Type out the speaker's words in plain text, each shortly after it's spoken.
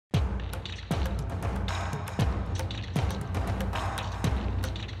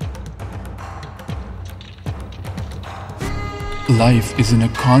Life is in a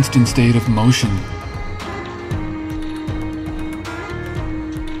constant state of motion.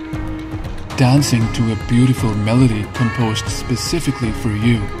 Dancing to a beautiful melody composed specifically for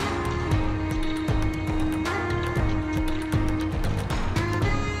you.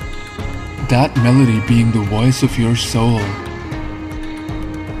 That melody being the voice of your soul.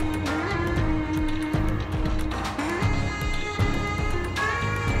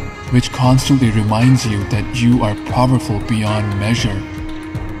 Which constantly reminds you that you are powerful beyond measure,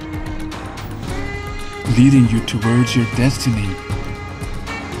 leading you towards your destiny.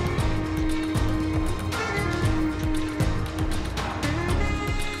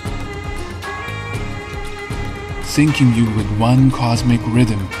 Syncing you with one cosmic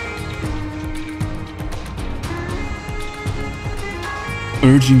rhythm,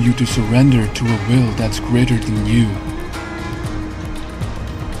 urging you to surrender to a will that's greater than you.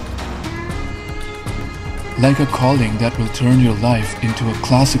 Like a calling that will turn your life into a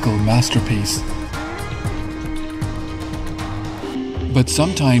classical masterpiece. But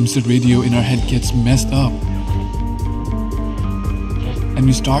sometimes the radio in our head gets messed up, and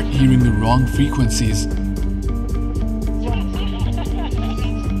we start hearing the wrong frequencies.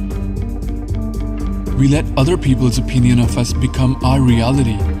 We let other people's opinion of us become our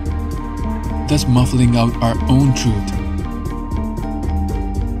reality, thus muffling out our own truth.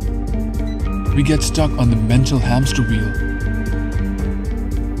 We get stuck on the mental hamster wheel.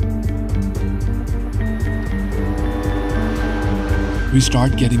 We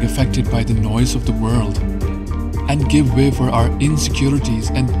start getting affected by the noise of the world and give way for our insecurities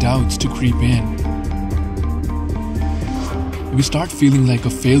and doubts to creep in. We start feeling like a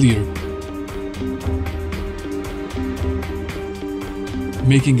failure,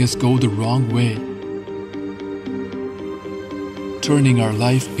 making us go the wrong way, turning our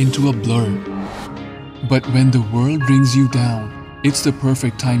life into a blur. But when the world brings you down, it's the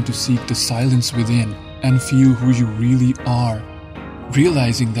perfect time to seek the silence within and feel who you really are,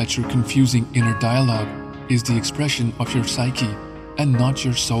 realizing that your confusing inner dialogue is the expression of your psyche and not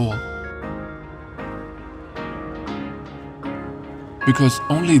your soul. Because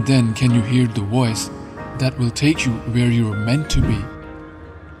only then can you hear the voice that will take you where you are meant to be,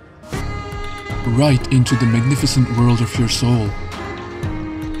 right into the magnificent world of your soul.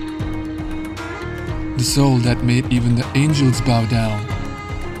 The soul that made even the angels bow down.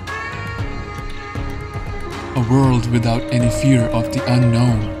 A world without any fear of the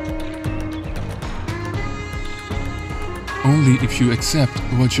unknown. Only if you accept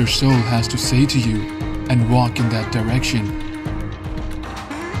what your soul has to say to you and walk in that direction.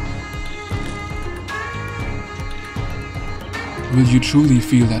 Will you truly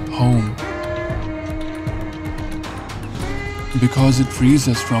feel at home? Because it frees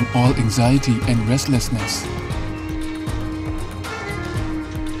us from all anxiety and restlessness.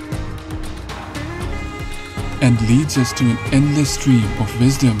 And leads us to an endless stream of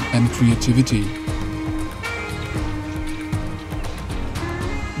wisdom and creativity.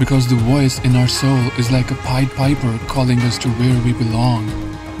 Because the voice in our soul is like a Pied Piper calling us to where we belong.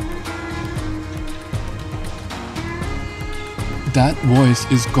 That voice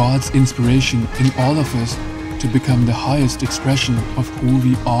is God's inspiration in all of us to become the highest expression of who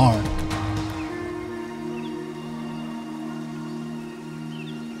we are.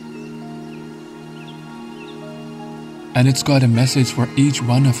 And it's got a message for each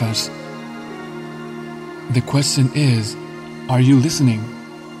one of us. The question is, are you listening?